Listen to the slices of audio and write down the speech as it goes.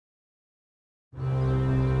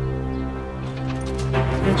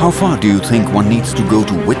How far do you think one needs to go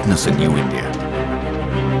to witness a new India?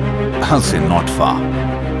 I'll say not far.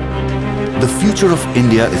 The future of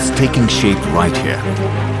India is taking shape right here.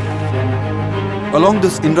 Along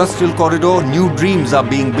this industrial corridor, new dreams are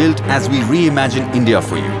being built as we reimagine India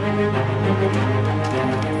for you.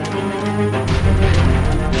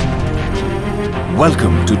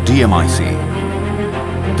 Welcome to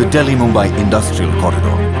DMIC, the Delhi-Mumbai Industrial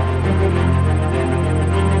Corridor.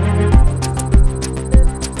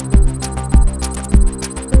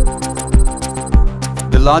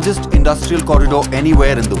 The largest industrial corridor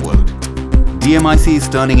anywhere in the world, DMIC is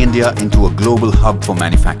turning India into a global hub for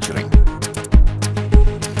manufacturing.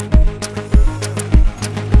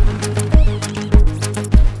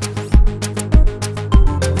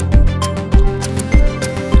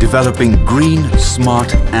 Developing green,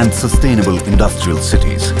 smart and sustainable industrial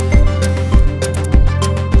cities.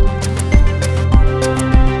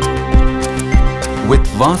 With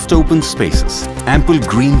vast open spaces, ample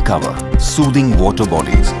green cover, soothing water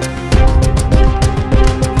bodies,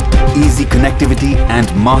 easy connectivity and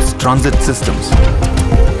mass transit systems.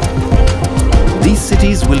 These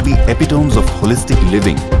cities will be epitomes of holistic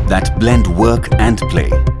living that blend work and play.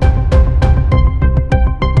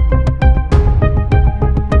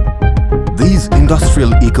 These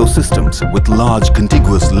industrial ecosystems with large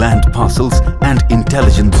contiguous land parcels and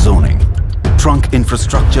intelligent zoning, trunk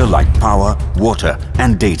infrastructure like power, water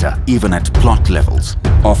and data even at plot levels,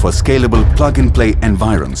 offer scalable plug-and-play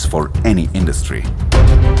environs for any industry.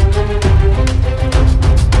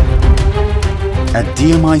 At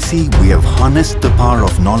DMIC, we have harnessed the power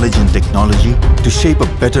of knowledge and technology to shape a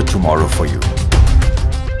better tomorrow for you.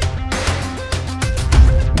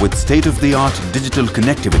 With state-of-the-art digital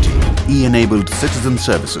connectivity, e-enabled citizen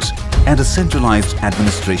services and a centralized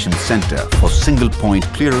administration center for single-point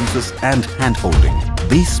clearances and hand-holding,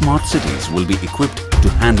 these smart cities will be equipped to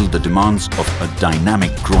handle the demands of a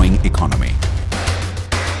dynamic growing economy.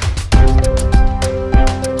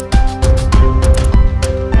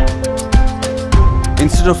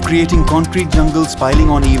 Instead of creating concrete jungles, piling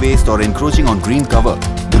on e-waste or encroaching on green cover,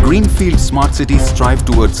 the Greenfield Smart Cities strive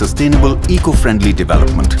towards sustainable, eco-friendly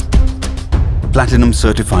development. Platinum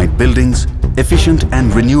certified buildings, efficient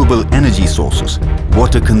and renewable energy sources,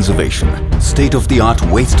 water conservation, state-of-the-art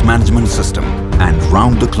waste management system and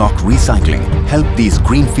round-the-clock recycling help these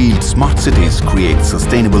Greenfield Smart Cities create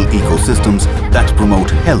sustainable ecosystems that promote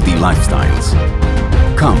healthy lifestyles.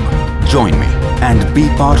 Come, join me and be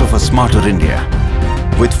part of a smarter India.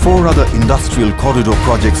 With 4 other industrial corridor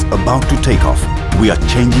projects about to take off, we are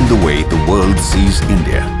changing the way the world sees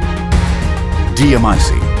India.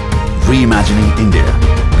 DMIC, reimagining India,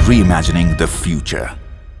 reimagining the future.